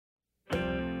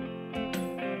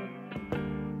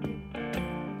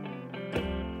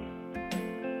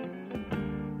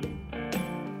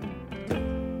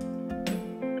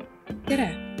Tere!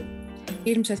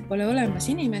 Ilmselt pole olemas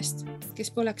inimest, kes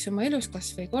poleks oma elus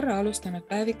kas või korra alustanud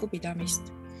päeviku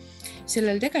pidamist.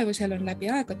 Sellel tegevusel on läbi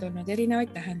aegade olnud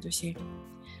erinevaid tähendusi.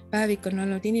 Päevik on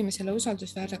olnud inimesele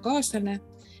usaldusväärne kaaslane,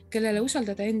 kellele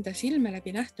usaldada enda silme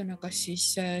läbi nähtuna kas siis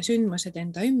sündmused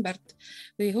enda ümbert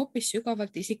või hoopis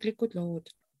sügavalt isiklikud lood.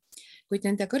 Kuid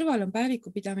nende kõrval on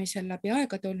päeviku pidamisel läbi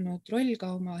aegade olnud roll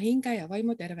ka oma hinge ja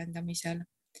vaimu tervendamisel.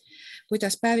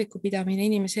 Kuidas päeviku pidamine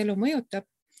inimese elu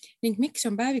mõjutab ning miks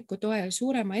on päeviku toel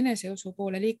suurema eneseusu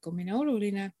poole liikumine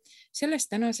oluline, sellest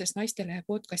tänases Naistelehe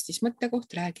podcastis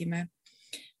Mõttekoht räägime.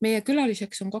 Meie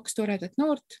külaliseks on 2 toredat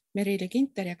noort, Merili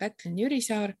Ginter ja Kätlin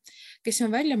Jürisaar, kes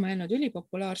on välja mõelnud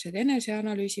ülipopulaarsed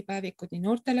eneseanalüüsi päevikud nii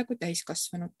noortele kui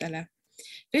täiskasvanutele.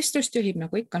 Vestlust juhib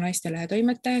nagu ikka Naistelehe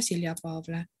toimetaja Silja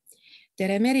Paavle.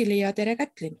 Tere Merili ja tere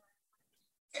Kätlin!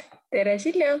 Tere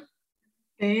Silja!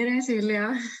 Tere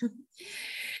Silja!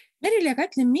 Merili ja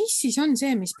Kätlin, mis siis on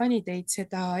see, mis pani teid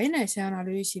seda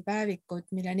eneseanalüüsi päevikut,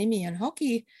 mille nimi on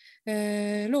Hagi,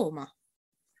 looma?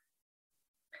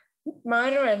 Ma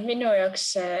arvan, et minu jaoks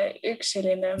üks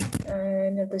selline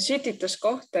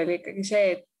sütituskoht oli ikkagi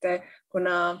see, et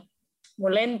kuna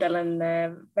mul endal on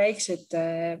väiksed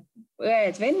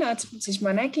õed-vennad, siis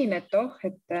ma nägin, et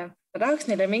ma tahaks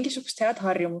neile mingisugust head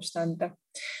harjumust anda.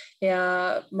 Ja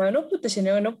ma nuputasin,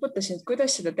 et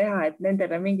kuidas seda teha, et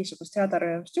nendele mingisugust head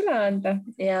harjumust üle anda.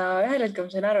 Ja ühel hetkel ma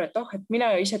sain aru, et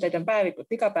mina ise täidan päevikut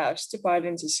iga päev, sest juba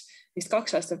olin siis vist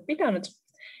 2 aastat pidanud.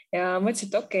 Ja mõtlesin,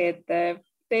 et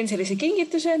teen sellise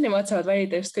kingituse, nemad saavad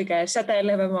valida just kõige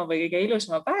sädelevama või kõige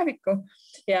ilusama päeviku.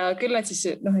 Ja küll nad siis,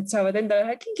 et saavad endale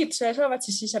ühe kingituse ja saavad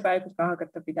siis ise päevikut ka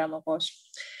hakata pidama koos.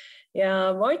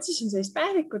 Ja ma otsisin sellist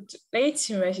päevikut,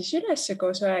 leidsime siis üles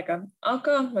koos õega,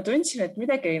 aga ma tundsin, et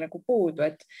midagi nagu puudu,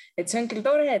 et see on küll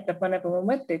tore, et ta paneb oma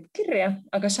mõtteid kirja,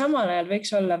 aga samal ajal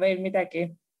võiks olla veel midagi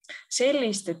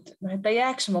sellist, et ta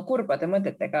jääks oma kurbade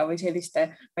mõtetega või selliste,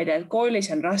 ma ei tea,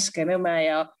 koolis on raske, nõme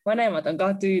ja vanemad on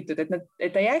ka tüütud,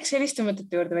 et ta jääks selliste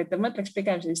mõtete juurde, vaid ta mõtleks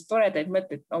pigem sellist toredaid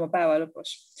mõtteid oma päeva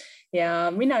lõpus.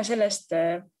 Ja mina sellest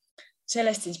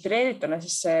inspireerituna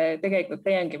siis tegelikult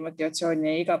leiangi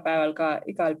motivatsiooni igal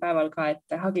päeval ka,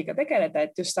 et Hagiga tegeleda,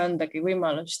 et just andagi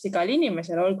võimalust igal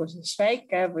inimesel, olgu siis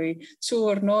väike või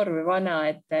suur, noor või vana,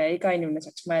 et iga inimene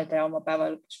saaks mõelda oma päeva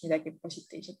lõpus midagi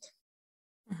positiivset.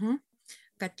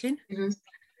 Kätlin?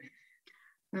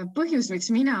 Põhjus,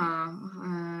 miks mina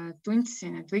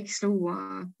tundsin, et võiks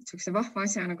luua sellise vahva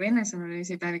asja nagu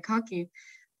eneseanalüüsi päevik Hagi,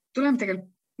 tuleb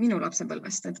tegelikult minu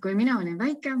lapsepõlvest, et kui mina olin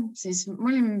väike, siis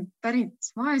ma olin pärit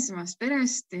vaesemast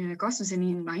perest, kasvasin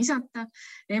ilma isata.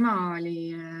 Ema oli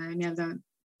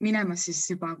minemas siis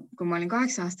juba, kui ma olin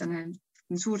 8-aastane,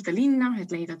 suurde linna,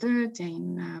 et leida tööd,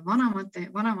 jäin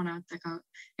vanavanematega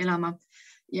elama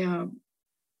ja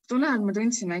tol ajal ma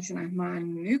tundsin väiksena, et ma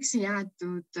olen üksi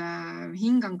jäetud,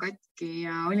 hingan katki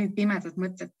ja olid pimedad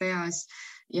mõtted peas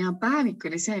ja päevik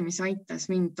oli see, mis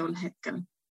aitas mind tol hetkel.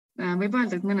 Võib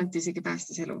öelda, et mõneti isegi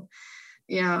päästis elu.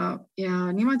 Ja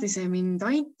niimoodi see mind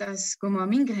aitas, kui ma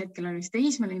mingil hetkel olin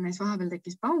teismeline, siis vahepeal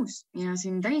tekkis paus ja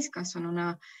siin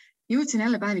täiskasvanuna jõudsin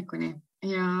jälle päevikuni.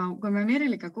 Ja kui me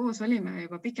Meriliga koos olime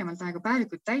juba pikemalt aega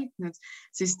päevikut täitnud,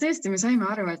 siis tõesti me saime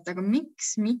aru, et aga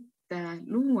miks mitte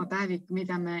luua päevik,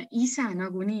 mida me ise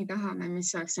nagunii tahame, mis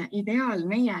oleks ideaal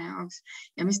meie jaoks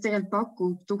ja mis tegelikult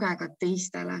pakub tuge ka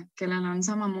teistele, kellel on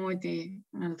samamoodi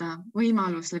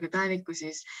võimalus läbi päeviku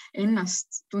siis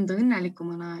ennast tunda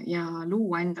õnnelikumana ja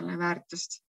luua endale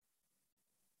väärtust.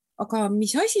 Aga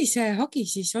mis asi see Hagi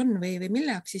siis on või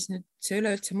mille jaoks siis nüüd see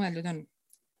üleüldse mõeldud on?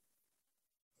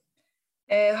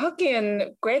 Hagi on,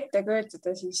 kui ette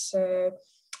kujutada, siis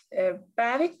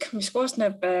päevik, mis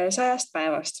koosneb 100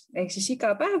 päevast. Ehk siis iga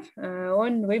päev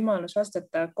on võimalus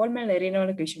vastata 3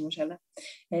 erinevale küsimusele.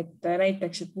 Et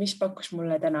näiteks, et mis pakkus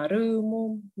mulle täna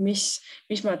rõõmu, mis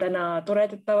ma täna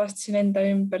toredat avastasin enda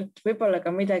ümbert, võib-olla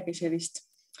ka midagi sellist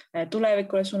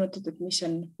tulevikule suunatud, et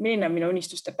milline on minu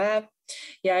unistuste päev.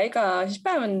 Ja iga siis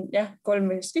päev on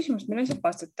 3 küsimust, mille saab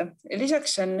vastata.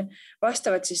 Lisaks on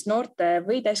vastavad siis noorte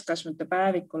või täiskasvanute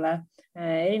päevikule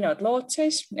erinevad lood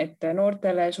sees, et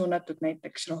noortele suunatud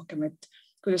näiteks rohkem, et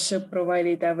kuidas sõpru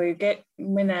valida või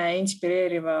mõne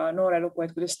inspireeriva noore lugu,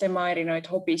 et kuidas tema erinevaid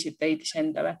hobisid leidis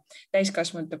endale.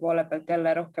 Täiskasvanute poole pealt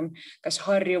jälle rohkem kas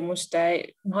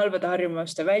halbade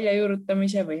harjumuste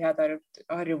väljajuurutamise või head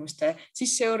harjumuste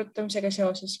sissejuurutamisega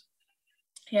seoses.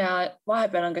 ja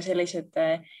vahepeal on ka sellised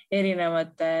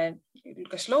erinevad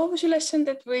kas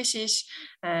loovusülesanded või siis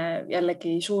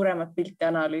jällegi suuremat pilti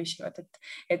analüüsivad,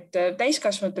 et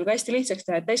täiskasvanutel ka hästi lihtsaks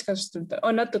teha, et täiskasvanutel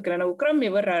on natukene nagu grammi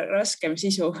võrra raskem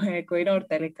sisu kui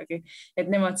noortel ikkagi,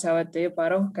 et nemad saavad juba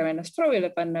rohkem ennast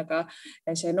proovile panna,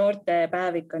 aga see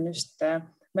noortepäevik on just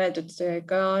mõeldud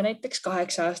ka näiteks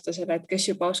 8-aastasele, et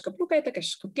kes juba oskab lugeda,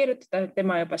 kes oskab kirjutada,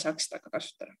 tema juba saaks seda ka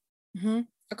kasutada.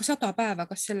 Aga 100 päeva,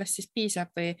 kas sellest siis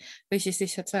piisab või siis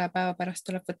lihtsalt 100 päeva pärast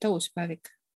tuleb võtta uus päevik?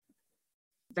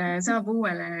 Saab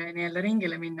uuele nii-öelda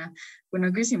ringile minna, kuna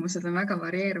küsimused on väga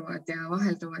varieeruvad ja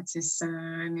vahelduvad, siis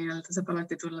nii-öelda saab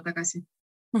alati tulla tagasi.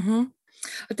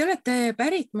 Te olete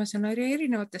pärit, ma saan aru,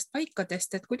 erinevatest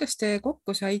paikadest, et kuidas te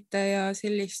kokku saite ja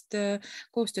sellist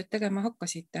koostööd tegema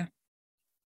hakkasite?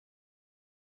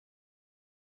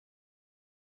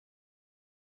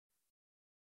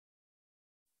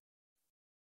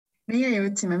 Meie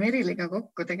jõudsime Meriliga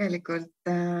kokku tegelikult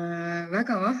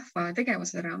väga vahva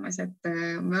tegevuse raames, et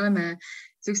me oleme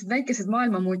sellised väikesed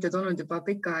maailmamuutjad olnud juba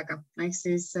pikka aega. Ehk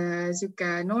siis siuke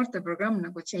noorteprogramm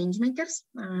nagu Changemakers,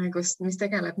 mis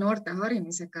tegeleb noorte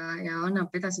harimisega ja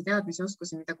annab edasi teadmisi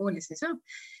oskusi, mida koolis ei saa.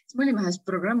 Me olime ühes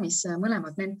programmis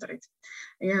mõlemad mentorid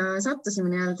ja sattusime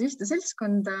nii-öelda ühte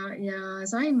seltskonda ja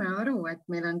saime aru, et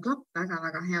meil on klapp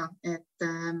väga-väga hea, et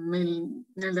meil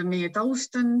nii-öelda meie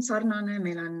taust on sarnane,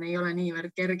 meil ei ole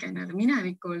niivõrd kerge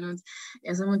minevikku olnud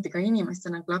ja samuti ka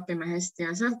inimestena klapime hästi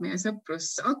ja sealt meie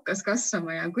sõprus hakkas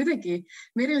kasvama ja kuidagi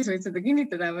Merilis võid seda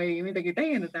kinnitada või midagi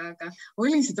täiendada, aga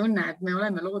oli see tunne, et me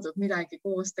oleme loodud midagi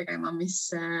koos tegema,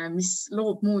 mis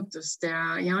loob muutust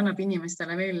ja annab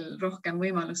inimestele veel rohkem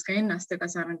võimalust ka ennast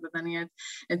edasi arendada, nii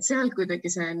et seal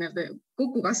kuidagi see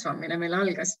kokku kasvamine meil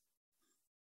algas.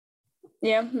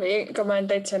 Jah, ka ma olen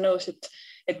täitsa nõus,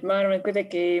 et ma arvan, et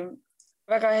kuidagi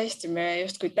väga hästi me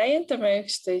justkui täiendame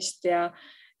üksteist ja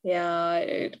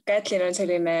Kätlin on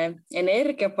selline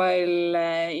energiapall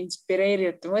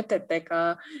inspireerivate mõtetega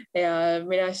ja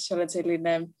mina siis olen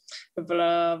selline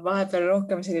võib-olla vahepeal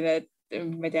rohkem selline,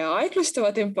 ma ei tea, aeglustuva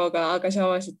tempoga, aga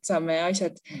samas, et saame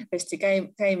asjad hästi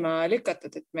käima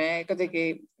lükatud, et me kuidagi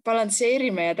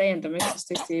balansseerime ja täiendame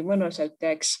üksteist hästi mõnusalt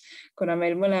ja eks kuna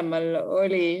meil mõlemal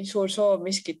oli suur soov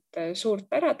miskit suurt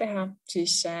ära teha,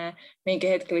 siis mingi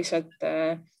hetk lihtsalt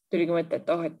tuligi mõte,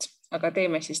 et aga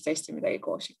teeme siis tõesti midagi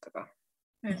koos ikka ka.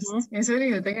 Ja see oli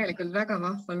ju tegelikult väga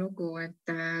vahva lugu,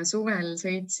 et suvel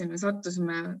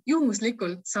sattusime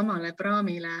juhuslikult samale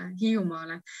praamile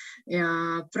Hiiumaale ja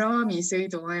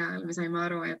praamisõidu ajal me saime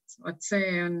aru, et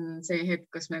see on see hetk,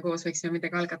 kus me koos võiksime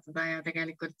midagi algatada ja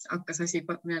tegelikult hakkas asi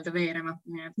veerema,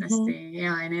 nii et hästi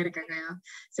hea energiaga ja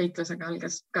seiklusega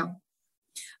algas ka.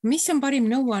 Mis on parim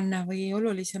nõuanne või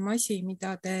olulisem asi,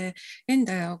 mida te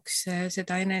enda jaoks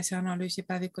seda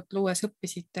eneseanalüüsipäevikut luues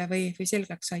õppisite või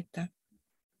selgeks saite?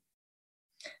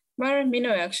 Ma arvan,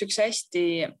 minu jaoks üks hästi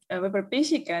võib-olla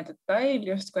pisikene detail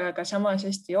justkui, aga samas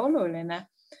hästi oluline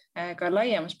ka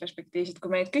laiemas perspektiivis, et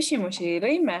kui me neid küsimusi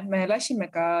lõime, me lasime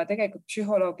ka tegelikult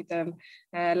psühholoogidel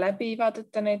läbi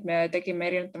vaadata neid, me tegime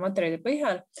erinevate materjalide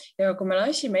põhjal ja kui me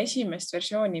lasime esimest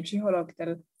versiooni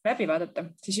psühholoogidel läbi vaadata,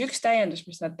 siis üks täiendus,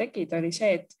 mis nad tegid, oli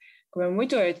see, et kui me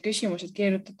muidu olid küsimused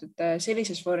kirjutatud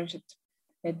sellises vormis,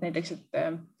 et näiteks, et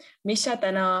mis sa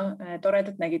täna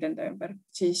toredat nägid enda ümber,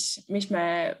 siis mis me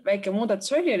väike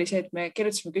muudatus oli see, et me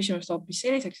kirjutasime küsimust hoopis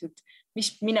selliseks, et mis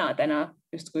mina täna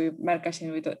justkui märkasin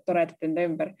või toredat enda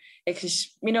ümber. Ehk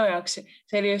siis minu jaoks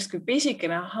see oli justkui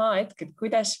pisikene hetk, et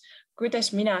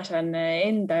kuidas mina saan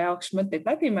enda jaoks mõtteid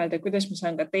läbi mõelda, kuidas ma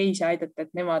saan ka teisi aidata,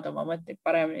 et nemad oma mõtteid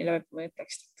paremini läbi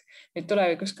mõtleksid. Nüüd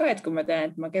tulevikus ka, et kui ma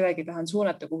tean, et ma kedagi tahan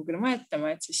suunata kuhugile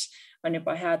mõtlema, et siis on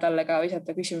juba hea talle ka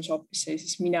visata küsimus hoopis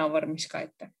sellises mina vormis ka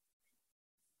ette.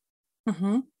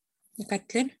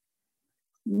 Kätlin?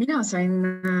 Mina sain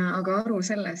aga aru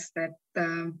sellest, et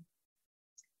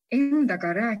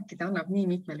endaga rääkida annab nii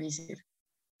mitmel viisil.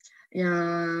 Ja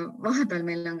vahepeal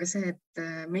meil on ka see, et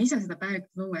me ise seda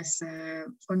päevikut luues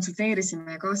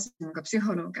konsulteerisime ja kaasasime ka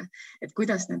psühholooge, et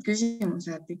kuidas need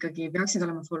küsimused ikkagi peaksid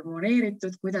olema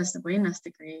formuleeritud, kuidas ennast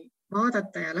ikkagi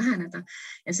vaadata ja läheneda.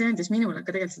 Ja see andis minule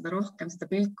ka tegelikult seda rohkem seda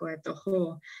pilku, et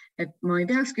et ma ei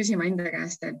peaks küsima enda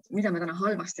käest, et mida ma täna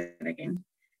halvasti tegin,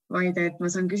 vaid et ma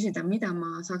saan küsida, mida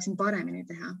ma saaksin paremini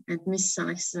teha, et mis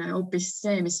oleks hoopis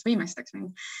see, mis võimestaks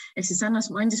mind. Ehk siis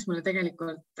andis mulle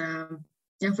tegelikult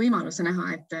võimaluse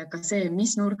näha, et ka see,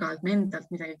 mis nurga alt me endalt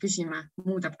midagi küsime,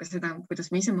 muudab ka seda, kuidas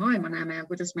me ise maailma näeme ja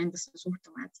kuidas me endasse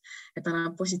suhtume, et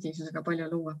annab positiivsusega palju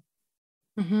luua.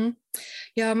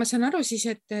 Ja ma saan aru siis,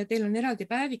 et teil on eraldi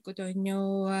päevikud on ju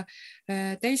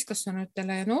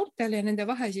täiskasvanutele ja noortele ja nende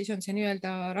vahe siis on see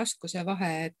nii-öelda raskuse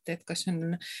vahe, et kas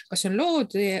on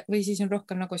lood või siis on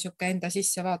rohkem nagu sihuke enda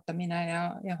sisse vaatamine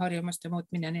ja harjumuste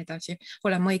muutmine ja nii edasi.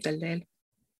 Olen ma õigel teel?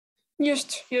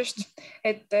 Just,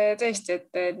 et tõesti,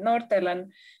 et noortel on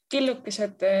killukese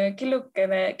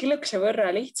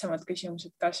võrra lihtsamad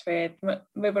küsimused kasvõi, et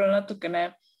võib-olla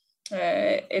natukene,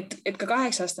 et ka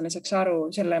 8-aastane saaks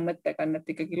aru selle mõttega, on, et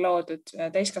ikkagi loodud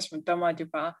täiskasvanute omad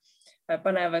juba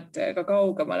panevad ka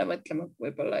kaugemale mõtlema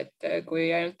võib-olla, et kui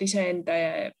ainult iseenda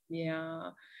ja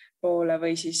poole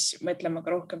või siis mõtlema ka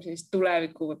rohkem sellist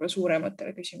tuleviku võib-olla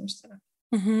suurematele küsimustele.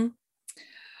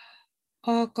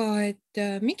 Aga et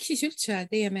miks siis üldse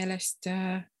teie meelest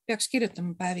peaks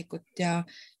kirjutama päevikut ja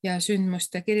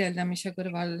sündmuste kirjeldamise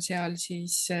kõrval seal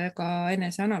siis ka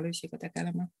eneseanalüüsiga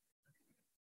tegelema?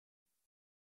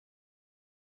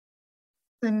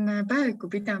 Päeviku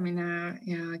pidamine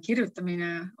ja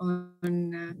kirjutamine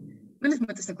on mõnes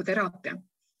mõttes nagu teraapia,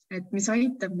 et mis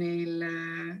aitab meil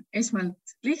esmalt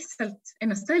lihtsalt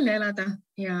ennast välja elada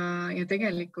ja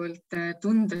tegelikult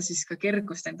tunda siis ka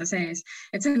kergust enda sees.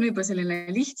 Et see on võib-olla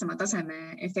selline lihtsama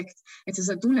taseme efekt, et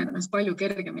sa tunned ennast palju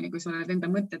kergemini, kui sa oled enda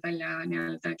mõtted välja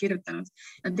kirjutanud.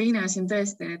 Ja teine asi on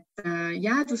tõesti, et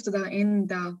jäädvustada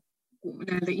enda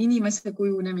inimese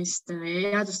kujunemist,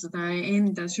 jäädvustada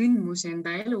enda sündmusi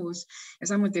enda elus ja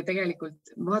samuti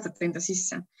tegelikult vaadata enda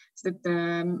sisse. Sest et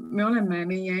me oleme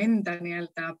meie enda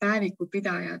päeviku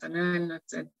pidajad on öelnud,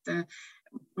 et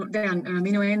tean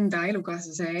minu enda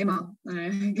elukaaslase ema,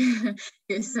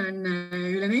 kes on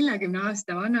üle 40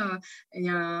 aasta vana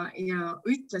ja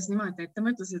ütles niimoodi, et ta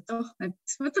mõtles, et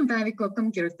et võtan päeviku,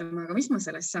 hakkame kirjutama, aga mis ma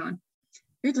sellest saan?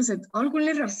 Ütles, et algul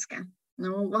oli raske.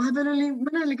 No vahepeal oli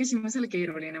mõnele küsimusele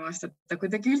keeruline vastata,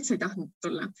 kuidagi üldse ei tahtnud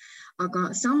tulla.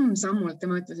 Aga samm-sammult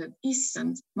tema ütles, et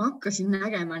issand, ma hakkasin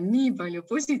nägema nii palju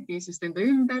positiivsust enda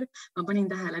ümber, ma panin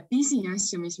tähele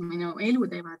pisiasju, mis minu elu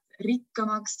teevad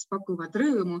rikkamaks, pakuvad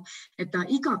rõõmu, et ta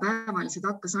igapäevaliselt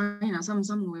hakkas aina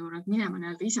samm-sammu juurde minema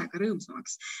ise ka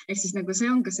rõõmsamaks. Ehk siis nagu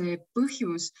see on ka see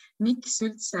põhjus, miks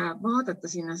üldse vaadata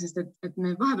sinna, sest et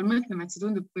me vahepeal mõtleme, et see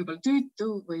tundub võib-olla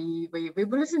tüütu või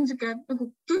võib-olla see on siuke, nagu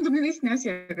tundub nii lihtne asi,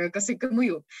 aga kas see ikka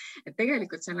mõjub? Et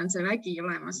tegelikult seal on see vägi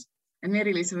olemas.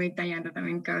 Merili, sa võid täiendada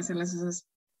mind ka selles osas.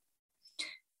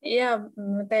 Ja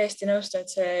ma täiesti nõustun,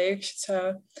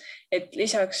 et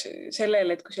lisaks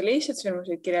sellele, et kui sa lihtsalt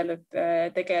sündmuseid kirjeldad,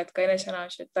 tegeled ka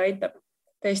eneseanalüüsi, et ta aitab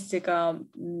tõesti ka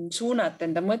suunata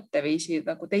enda mõtteviisi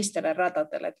nagu teistele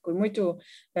radadele, et kui muidu,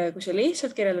 kui sa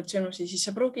lihtsalt kirjeldad sündmusi, siis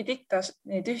sa pruugid ikka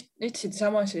neid ühtsid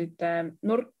samasid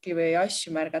nurki või asju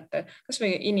märgata, kas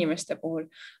või inimeste puhul.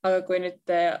 Aga kui nüüd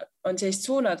on sellist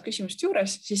suunad küsimust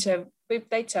juures, siis see võib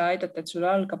täitsa aidata, et sul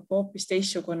algab hoopis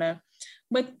teistsugune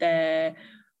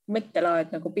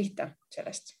mõttelaad nagu pihta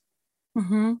sellest.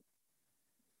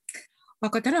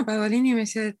 Aga tänapäeval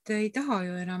inimesed ei taha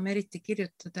ju enam eriti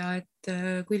kirjutada, et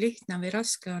kui lihtne või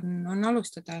raske on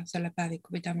alustada selle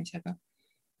päeviku pidamisega.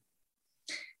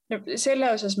 No, selle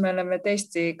osas me oleme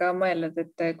tõesti ka mõelnud,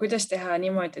 et kuidas teha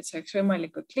niimoodi, et see oleks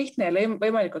võimalikult lihtne ja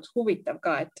võimalikult huvitav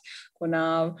ka, et kuna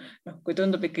kui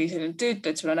tundub ikkagi selline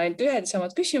tüütu, et sul on ainult ühed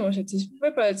samad küsimused, siis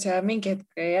võib-olla, et sa mingi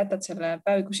hetk jätad selle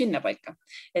päeviku sinna paika.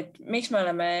 Et miks me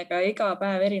oleme ka iga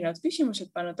päev erinevad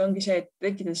küsimused pannud, ongi see, et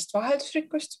tekitada sellest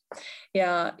vaheldusrikkust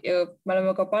ja me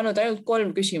oleme ka pannud ainult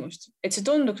 3 küsimust, et see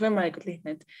tunduks võimalikult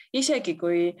lihtne, et isegi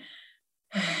kui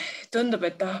tundub,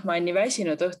 et ma olen nii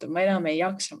väsinud õhtul, ma enam ei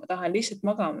jaksa, ma tahan lihtsalt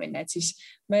magama minna, et siis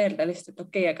mõelda lihtsalt,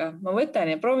 et aga ma võtan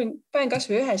ja panen kas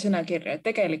või 1 sõna kirja, et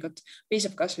tegelikult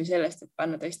piisab kas või sellest, et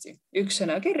panna tõesti 1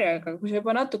 sõna kirja, aga kui sa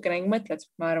juba natukene mõtled,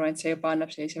 ma arvan, et see juba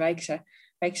annab sellise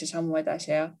väikse sammu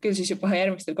edasi ja küll siis juba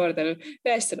järgmistel kordadel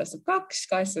 1 sõnast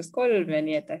 2, 2 3 ja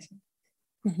nii edasi.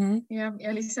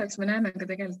 Ja lisaks me näeme ka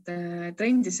tegelikult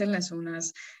trendi selle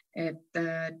suunas, et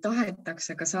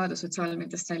tahetakse ka saada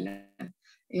sotsiaalmeediast välja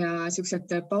ja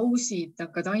siuksed pausid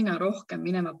hakkavad aina rohkem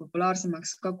minema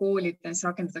populaarsemaks ka koolides,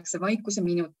 rakendatakse vaikuse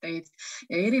minuteid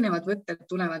ja erinevad võtted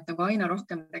tulevad nagu aina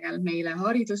rohkem tegelikult meile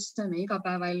haridusse, meie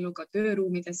igapäevaellu, ka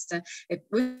tööruumidesse, et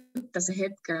võtta see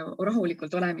hetk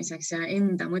rahulikult olemiseks ja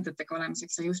enda mõtetega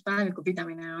olemiseks ja just päeviku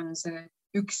pidamine on see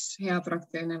üks hea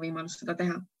praktiline võimalus seda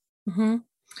teha.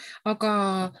 Aga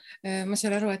ma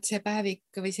saan aru, et see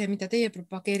päevik või see, mida teie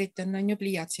propageerite, on ju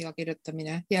pliiatsiga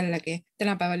kirjutamine jällegi.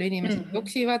 Tänapäeval inimesed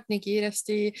joksivad nii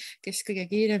kiiresti, kes kõige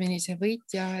kiiremini see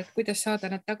võitja, et kuidas saada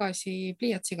nad tagasi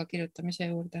pliiatsiga kirjutamise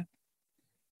juurde?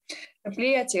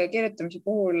 Pliiatsiga kirjutamise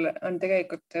puhul on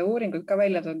tegelikult uuringud ka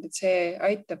välja toonud, et see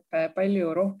aitab palju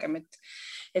rohkem,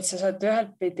 et sa saad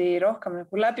ühelt pidi rohkem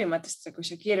nagu läbi mõtestada, kui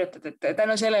sa kirjutad, et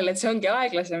tänu sellele, et see ongi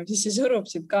aeglasem, siis see surub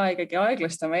sind ka ikkagi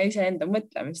aeglastama iseenda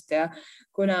mõtlemist ja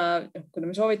kuna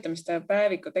me soovitame seda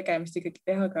päeviku tegemist ikkagi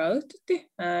teha ka õhtuti,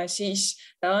 siis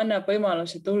ta annab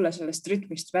võimaluse tulla sellest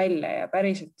rütmist välja ja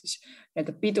päriselt siis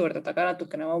pidurdada ka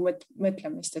natukene oma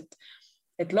mõtlemist,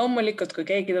 et loomulikult, kui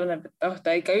keegi tunneb, et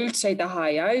ta ikka üldse ei taha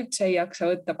ja üldse ei jaksa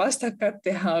võtta pastakat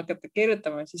ja hakata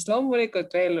kirjutama, siis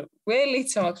loomulikult veel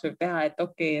lihtsamaks võib teha, et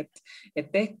okei,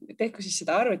 et tehku siis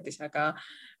seda arvutis, aga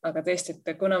tõesti,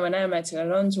 et kuna me näeme, et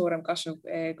sellel on suurem kasu,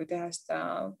 kui teha seda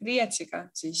pliiatsiga,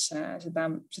 siis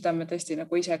seda me tõesti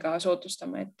nagu ise ka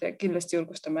sootustame, et kindlasti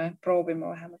julgustame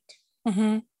proovima vähemalt.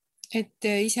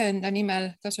 Et iseenda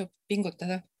nimel tasub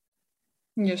pingutada.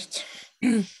 Just.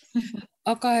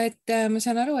 Aga et ma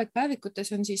saan aru, et päevikutes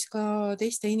on siis ka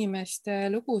teiste inimeste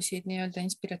lugusid nii-öelda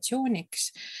inspiratsiooniks.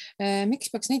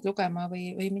 Miks peaks neid lugema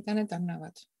või mida need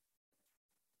annavad?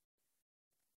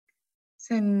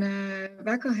 See on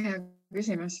väga hea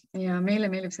küsimus ja meile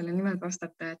meeldib selle nimel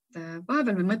vastata, et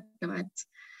vahepeal me mõtleme, et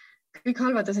kõik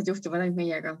halvad asjad juhtuvad ainult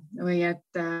meiega või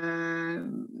et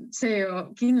see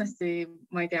kindlasti,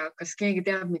 ma ei tea, kas keegi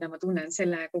teab, mida ma tunnen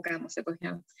selle kogemuse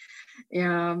põhjal.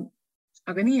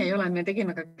 Aga nii ei ole, me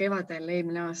tegime ka kevadel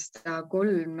eelmine aasta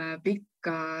 3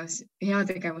 pikka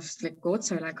heategevuslikku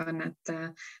otseülekannet,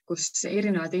 kus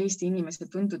erinevad Eesti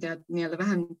inimesed tuntud ja nii-öelda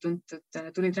vähem tuntud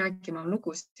tulid rääkima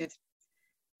lugusid.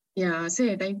 Ja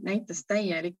see näitas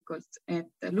täielikult,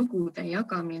 et lugude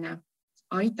jagamine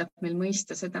aitab meil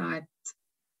mõista seda,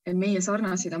 et meie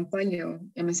sarnasid on palju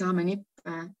ja me saame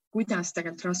nippe, kuidas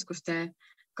tegelikult raskustega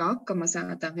hakkama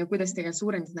saada ja kuidas tegelikult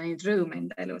suurendada neid rõõme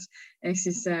enda elus. Ehk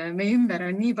siis meie ümber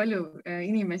on nii palju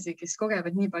inimesi, kes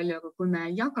kogevad nii palju, aga kui me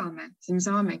jagame, siis me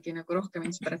saamegi nagu rohkem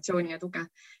inspiratsiooni ja tuge.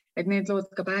 Et need lood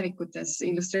ka päevikutes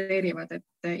illustreerivad,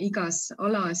 et igas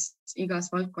alas, igas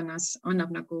valdkonnas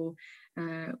annab nagu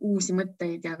uusi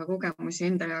mõtteid ja ka kogemusi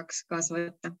enda jaoks kaasa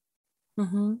võtta.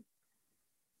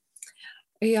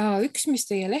 Ja üks, mis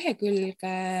teie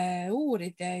lehekülge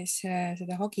uurides,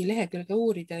 seda Hagi lehekülge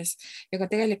uurides ja ka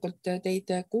tegelikult teid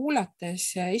kuulates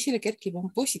esile kerkib on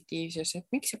positiivsus, et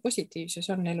miks see positiivsus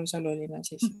on elus oluline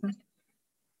siis?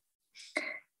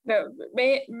 No,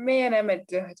 meie näeme,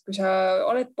 et kui sa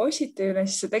oled positiivne,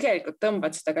 siis sa tegelikult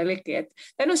tõmbad seda ka ligi, et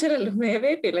tänu sellele meie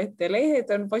veebileht ja lehed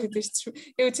on positiivsed,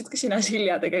 jõudsid ka sina,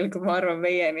 Silja, tegelikult ma arvan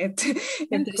meieni, et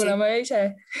kuna me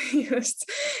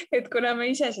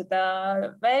ise seda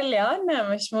välja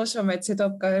anname, siis me usume, et see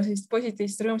toob ka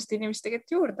positiivsed rõõmsad inimesed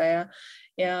tegelikult juurde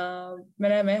ja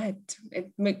me näeme jah, et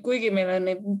kuigi meil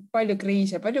on palju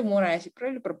kriise, palju muresid,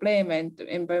 palju probleeme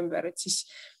ümber, et siis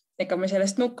ega me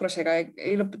sellest nukrusega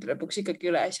lõppude lõpuks ikkagi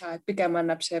üle ei saa, et pigem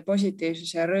annab see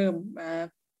positiivsus ja rõõm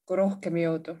kui rohkem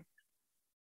jõudu.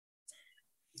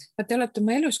 Te olete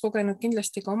oma elus kogenud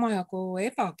kindlasti ka omajagu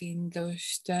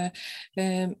ebakindlust.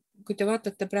 Kui te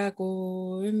vaatate praegu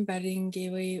ümberringi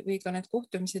või ka need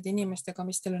kohtumised inimestega,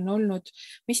 mis teil on olnud,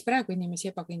 mis praegu inimesi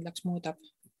ebakindlaks muudab?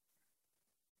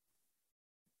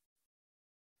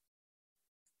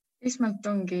 Esmalt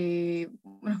ongi,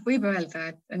 võib öelda,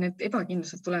 et need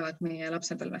ebakindlused tulevad meie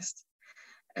lapsepõlvest.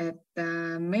 Et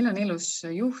meil on elus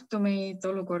juhtumeid,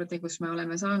 olukordi, kus me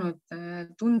oleme saanud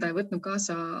tunda ja võtnud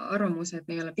kaasa arvamuse, et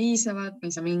me ei ole piisavad,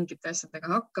 me ei saa mingite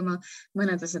asjadega hakkama,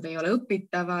 mõned asjad ei ole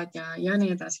õpitavad ja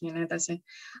nii edasi ja nii edasi.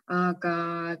 Aga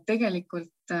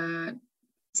tegelikult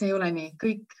see ei ole nii,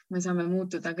 kõik me saame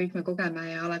muutuda, kõik me kogeme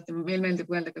ja alati meil meeldib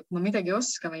öelda, et kui ma midagi ei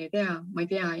oska või ei tea, ma ei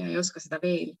tea ja ei oska seda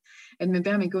veel. Et me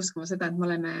peamegi uskuma seda, et me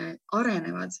oleme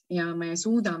arenevad ja me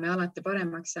suudame alati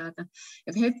paremaks saada.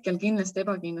 Et hetkel kindlasti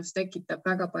ebakindlust tekitab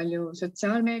väga palju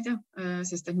sotsiaalmeedia,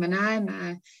 sest et me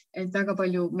näeme, et väga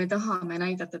palju me tahame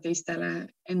näidata teistele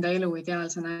enda elu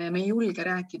ideaalsena ja me ei julge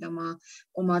rääkida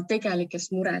oma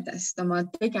tegelikest muredest, oma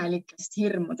tegelikest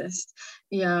hirmudest.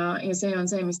 Ja see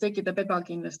on see, mis tekitab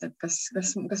ebakindlust, et kas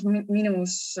minu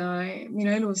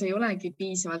elus ei olegi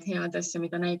piisavalt head asja,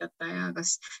 mida näidata ja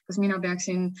kas mina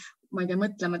peaksin, ma ei tea,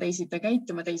 mõtlema teisiti ja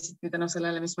käituma teisiti tänu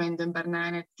sellele, mis ma enda ümber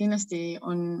näen, et kindlasti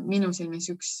on minu silmis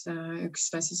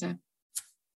üks asi see.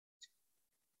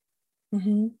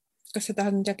 Kas sa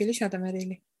tahad midagi lisada,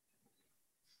 Merili?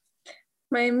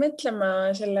 Ma ei mõtlema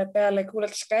selle peale,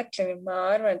 kuulates Kätlini, ma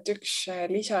arvan, et üks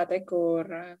lisategur,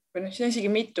 või see on isegi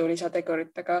mitu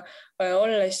lisategurit, aga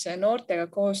olles noortega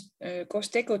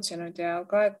koos tegutsenud ja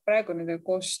praegu nendega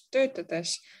koos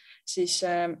töötades, siis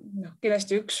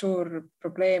kindlasti üks suur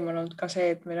probleem on olnud ka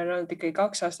see, et meil on olnud ikkagi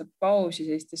 2 aastat pausi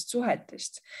sellistest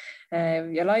suhetest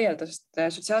ja laialdast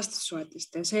sotsiaalsetest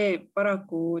suhetest ja see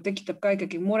paraku tekitab ka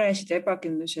ikkagi muresid ja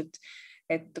ebakindlusi,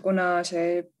 et kuna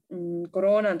see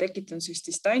koroona on tekitanud sellist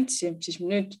distantsi, siis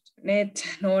nüüd need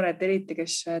noored eriti,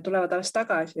 kes tulevad alles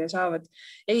tagasi ja saavad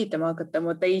ehitama hakata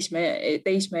oma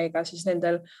teismeiga, siis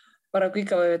nendel paraku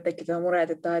ikka võivad tekkida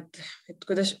mured, et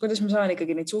kuidas ma saan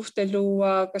ikkagi neid suhteid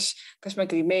luua, kas ma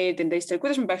ikkagi meeldin teistele,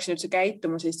 kuidas ma peaksin üldse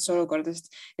käituma sellistes olukordades,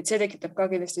 et see tekitab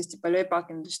ka kindlasti hästi palju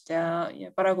ebakindlust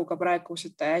ja paraku ka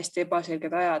praegused hästi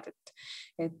ebaselged ajad,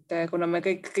 et kuna me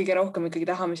kõige rohkem ikkagi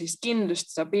tahame sellist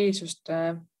kindlust, stabiilsust,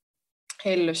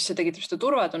 ellu, siis see tekitab seda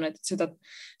turvatunnet, et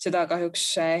seda kahjuks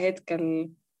hetkel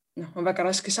on väga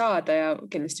raske saada ja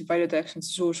kindlasti paljude jaoks on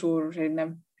see suur selline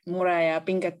mure ja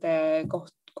pingete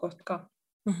koht ka.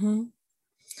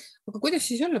 Aga kuidas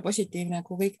siis olla positiivne,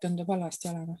 kui kõik tundub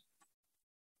halvasti olema?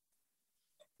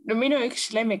 No minu üks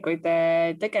lemmikuid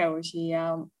tegevusi ja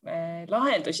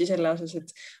lahendusi selle osas, et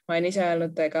ma olen ise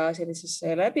olnud ka sellises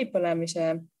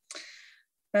läbipõlemise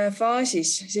faasis,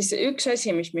 siis üks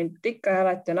asi, mis mind ikka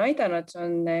alati on aidanud,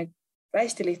 on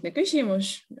hästi lihtne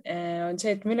küsimus, on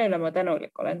see, et mille üle ma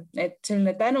tänulik olen. Et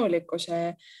selline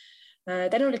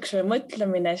tänulikkusele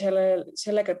mõtlemine,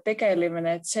 sellega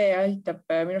tegelemine, et see aitab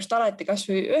minust alati kas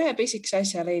või ühe pisikese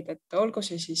asja leida, et olgu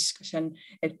see siis, kas on,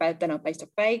 et täna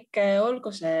paistab päike,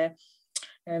 olgu see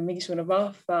mingisugune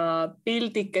vahva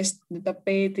pildikest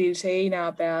tapeedil seina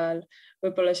peal,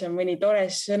 võib-olla see on mõni tore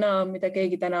sõna, mida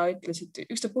keegi täna ütles, et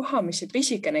ükstapuha, mis see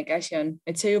pisikenegi asi on,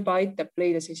 et see juba aitab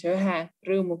leida siis ühe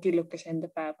rõõmukillukese enda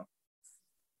päeva.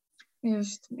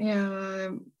 Just, ja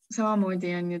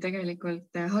samamoodi on ju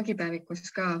tegelikult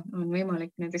hagipäevikus ka on võimalik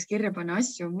näiteks kirja panna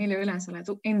asju, mille üle sa oled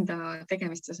enda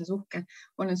tegemistes uhke,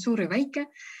 on need suur või väike,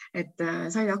 et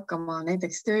said hakkama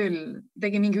näiteks tööl,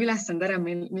 tegi mingi ülesande ära,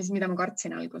 mida ma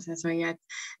kartsin alguses või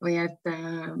et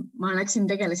ma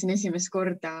tegelesin esimest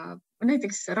korda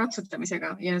näiteks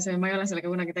ratsutamisega ja ma ei ole sellega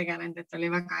kunagi tegelenud, et oli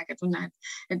väga äge tunne,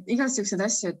 et igasugused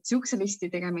asju, et siukse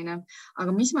listi tegemine,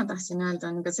 aga mis ma tahtsin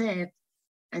öelda on ka see,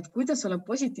 et kuidas olla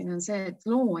positiivne on see, et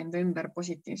loo enda ümber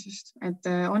positiivsust, et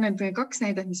on need 2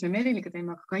 näidet, mis me Meriliga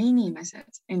teeme, aga ka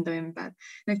inimesed enda ümber,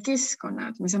 need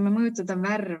keskkonnad, me saame mõjutada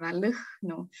värve,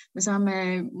 lõhnu, me saame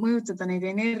mõjutada neid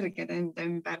energiaid enda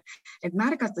ümber, et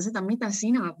märgata seda, mida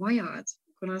sina vajad,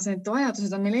 kuna need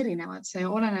vajadused on meil erinevad, see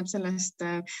oleneb sellest,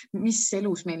 mis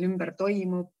elus meil ümber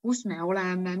toimub, kus me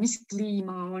oleme, mis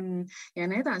kliima on ja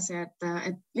nii edasi,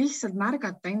 et lihtsalt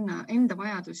märgata enda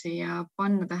vajadusi ja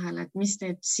panna tähele, et mis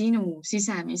teeb sinu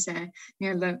sisemise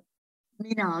nii-öelda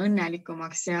mina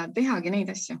õnnelikumaks ja tehagi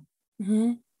neid asju.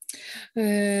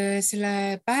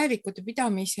 Selle päevikute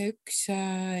pidamise üks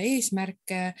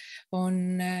eesmärke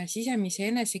on sisemise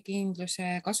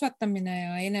enesekindluse kasvatamine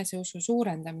ja eneseusu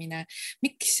suurendamine.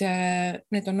 Miks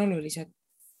need on olulised?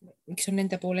 Miks on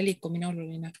nende poole liikumine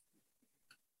oluline?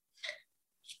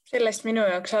 Sellest minu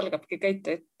jaoks algabki kõik,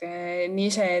 et nii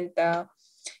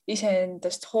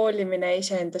iseendast hoolimine,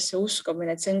 iseendasse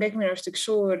uskumine, et see on kõik minu arust üks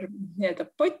suur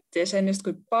pott ja see on just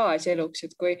kui baas eluks,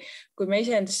 et kui me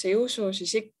iseendasse ei usu,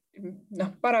 siis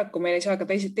paraku meil ei saa ka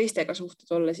teistega suhted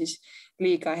olla siis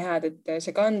liiga head, et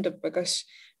see kandub, kas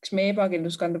meie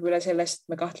ebakindlus kandub üle sellest,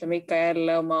 et me kahtleme ikka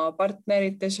jälle oma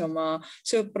partnerites, oma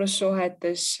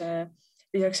sõprussuhetes.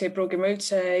 Lisaks ei pruugi me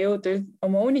üldse jõuda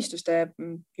oma unistuste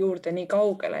juurde nii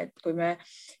kaugele, et kui me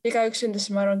igaüks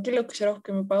endasse, ma arvan, killukese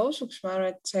rohkem juba usuks, ma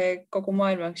arvan, et see kogu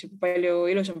maailm oleks juba palju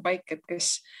ilusam paik, et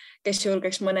kes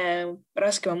julgeks mõne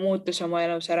raskema muutuse oma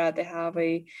elus ära teha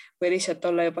või lihtsalt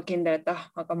olla juba kindel, et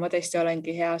aga ma tõesti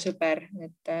olengi hea sõber,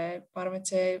 et ma arvan,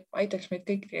 et see aitaks meid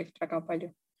kõiki väga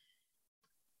palju.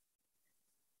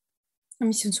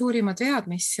 Mis on suurimad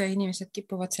vead, mis inimesed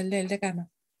kipuvad sel teel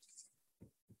tegema?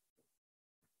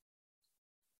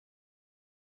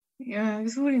 Ja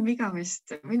suurim viga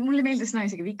vist, või mulle meeldis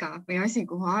isegi viga või asi,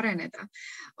 kuhu areneda,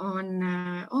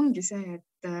 ongi see,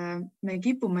 et me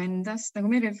kipume endast, nagu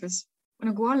Meri ütles,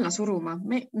 nagu alla suruma.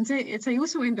 Et sa ei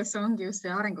usu endasse ongi just see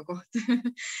arengukoht.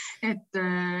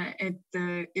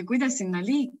 Ja kuidas sinna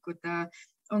liikuda,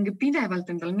 ongi pidevalt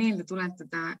endal meelde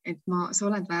tuletada, et sa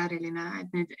oled vääriline,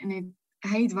 et need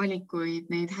häid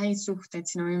valikuid, neid häid suhteid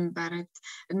sinu ümber,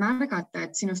 et märgata,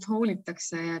 et sinust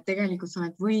hoolitakse ja tegelikult sa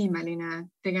oled võimeline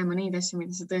tegema neid asju,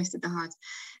 mida sa tõesti tahad.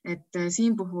 Et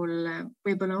siin puhul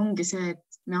võib-olla ongi see, et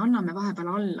me anname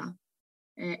vahepeal alla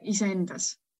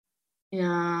iseendas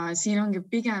Ja siin ongi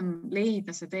pigem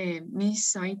leida see tee, mis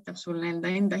aitab sul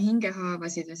enda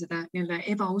hingehaavasid ja seda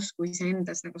ebausku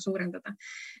iseendas nagu suurendada.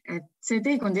 Et see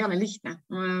teekond ei ole lihtne.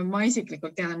 Ma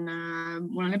isiklikult tean,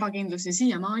 mul on ebakindlusi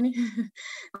siiamaani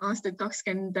aastaid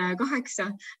 28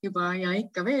 juba ja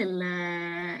ikka veel.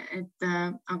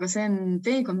 Aga see on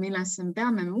teekond, millesse me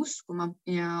peame uskuma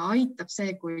ja aitab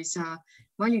see, kui sa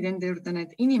valid enda juurde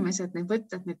need inimesed, need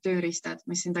võtted, need tööriistad,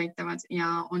 mis sind aitavad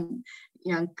ja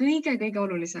kõige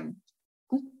olulisem,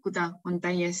 kukkuda on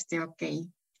täiesti okei.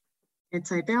 Et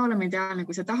sa ei pea olema ideaalne,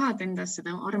 kui sa tahad endas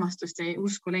seda armastust ja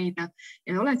usku leida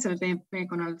ja oled sellel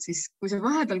teekonnal, siis kui sa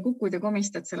vahepeal kukud ja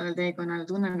komistad sellel teekonnal,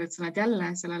 tunned, et sa oled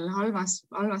jälle sellel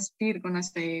halvas piirkonnas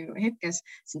või hetkes,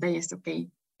 see on täiesti okei.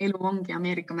 Elu ongi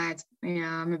Ameerika mäed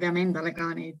ja me peame endale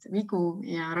ka neid vigu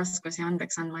ja raskusi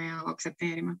andeks andma ja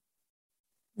aktsepteerima.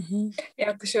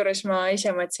 Ja kusjuures ma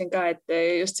ise mõtlesin ka, et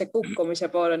just see kukkumise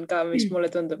pool on ka, mis mulle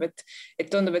tundub, et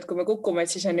kui me kukume,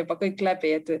 et siis on juba kõik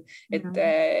läbi,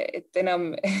 et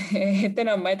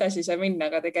enam ma edasi ei saa minna,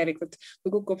 aga tegelikult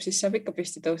kui kukub, siis saab ikka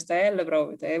püsti tõusta ja jälle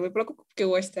proovida ja võib-olla kukubki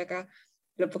uuesti, aga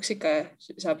lõpuks ikka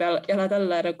saab jalad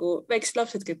alla nagu väiksed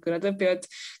lapsedki, kui nad õpivad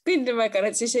kõndima, ega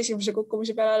nad siis esimese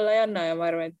kukkumise peale alla ei anna ja ma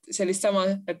arvan, et sellist sama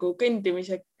nagu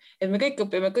kõndimise, et me kõik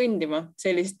õpime kõndima,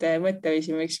 sellist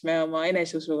mõtteviisi võiks me oma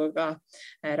eneseusuga ka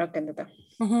rakendada.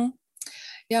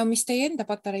 Ja mis teie enda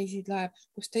patareisid laeb,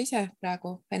 kus te ise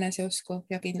praegu eneseusku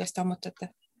ja kindlasti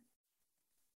ammutate?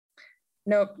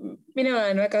 No, mina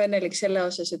olen väga õnnelik selle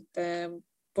osas, et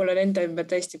mul on enda ümber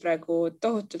tõesti praegu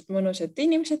tohutult mõnusad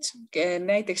inimesed.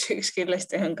 Näiteks üks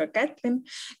kindlasti on ka Kätlin,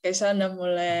 kes annab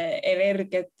mulle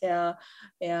energiat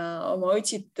ja oma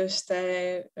otsituste,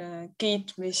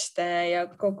 kiitmiste ja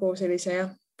kogu sellise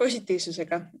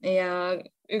positiivsusega. Ja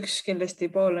üks kindlasti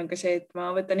pool on ka see, et ma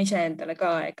võtan ise endale ka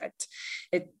aega,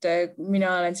 et mina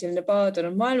olen selline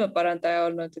paadunud maailmaparandaja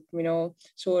olnud, et minu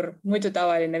suur muidu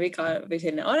tavaline viga või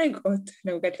selline arengukoht,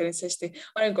 nagu Kätlin ütles hästi,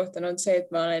 arengukoht on see,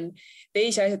 et ma olen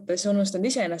teisi asjades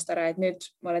unustanud iseennast ära, et nüüd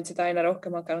ma olen seda aina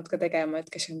rohkem hakanud ka tegema, et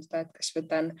keskenduda, et kas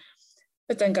võtan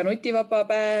ka nutivaba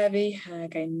päevi,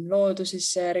 käin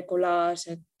looduses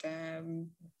regulaarselt,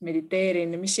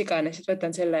 mediteerin ja mis iganes, et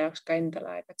võtan selle jaoks ka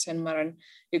endale aega, et see on, ma arvan,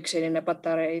 üks selline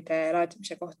patareide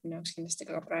laadimise koht minu jaoks kindlasti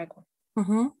ka praegu.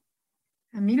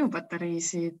 Minu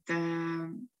patareisid,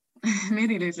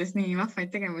 Meril ütles nii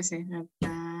vahvaid tegevusi,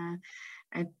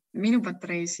 et minu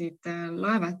patareisid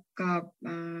laevad ka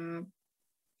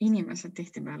inimesed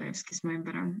tihtipeale just, kes mu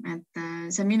ümber on, et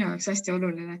see on minu jaoks hästi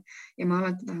oluline ja ma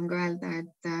alati tahan ka öelda,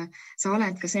 et sa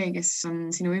oled ka see, kes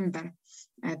on sinu ümber,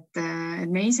 et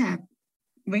me ise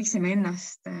võiksime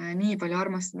ennast nii palju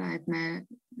armastada, et me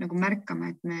nagu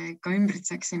märkame, et me ka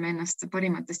ümbritseksime ennast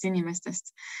parimatest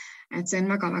inimestest. Et see on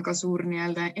väga-väga suur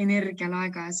energia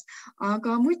laegas,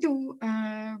 aga muidu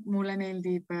mulle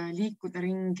meeldib liikuda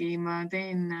ringi, ma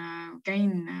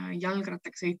käin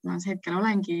jalgrattaga sõitmas, hetkel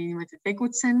olengi niimoodi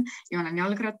tegutsen ja olen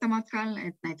jalgrattamatkal,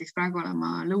 et näiteks praegu olen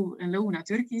ma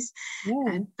Lõuna-Türgis,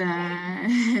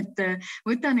 et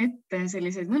võtan ette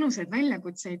selliseid mõnusaid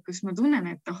väljakutseid, kus ma tunnen,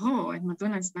 et ma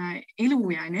tunnen seda elu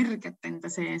ja energiat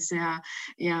enda sees ja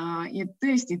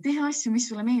tõesti teha asju, mis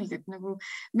sulle meeldib, nagu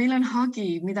meil on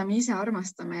hagi, mida me ise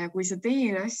armastame ja kui sa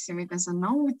teed asju, mida sa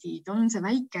naudid, on see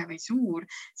väike või suur,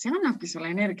 see annabki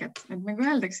sulle energiat. Et nagu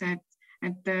öeldakse,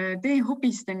 et tee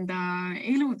hobist enda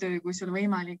elutöö, kui sul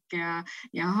võimalik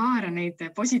ja haara neid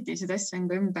positiivseid asju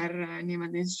enda ümber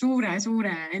niimoodi suure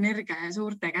energia ja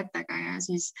suurte kätega ja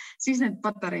siis need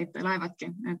patareid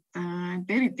laevadki. Et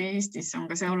eriti Eestis on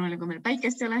ka see oluline, kui meil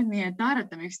päikest ei ole, nii et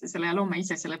naeratame üksteisele ja loome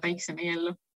ise selle päikse meie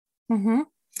ellu.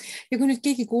 Ja kui nüüd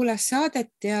keegi kuulas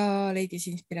saadet ja leidis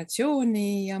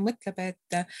inspiratsiooni ja mõtleb,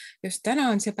 et just täna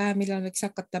on see päev, millal võiks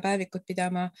hakata päevikut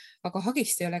pidama, aga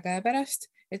hagist ei ole käepärast,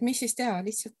 et mis siis teha?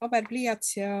 Lihtsalt paber,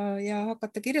 pliiats ja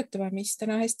hakata kirjutama, mis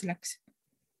täna hästi läks.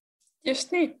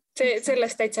 Just nii,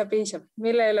 sellest täitsa piisab.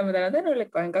 Mille üle ma täna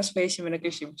tänulik olen, kas või esimene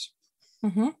küsimus.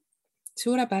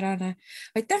 Suurepärane.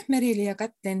 Aitäh, Merili ja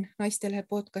Kätlin, Naistelehe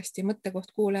podcasti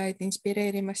mõttekoht kuulajaid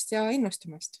inspireerimast ja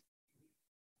innustamast.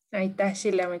 Aitäh,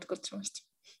 Silja, meid kutsumast.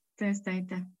 Tõesti,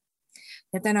 aitäh.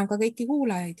 Ja tänan ka kõiki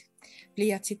kuulajaid.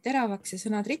 Pliiatsid teravaks ja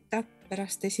sõnad ritta,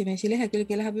 pärast esimesi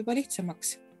lehekülgi läheb juba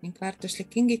lihtsamaks ning väärtuslik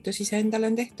kingitus ise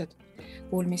endale on tehtud.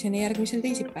 Kuulmiseni järgmisel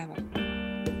teisipäeval.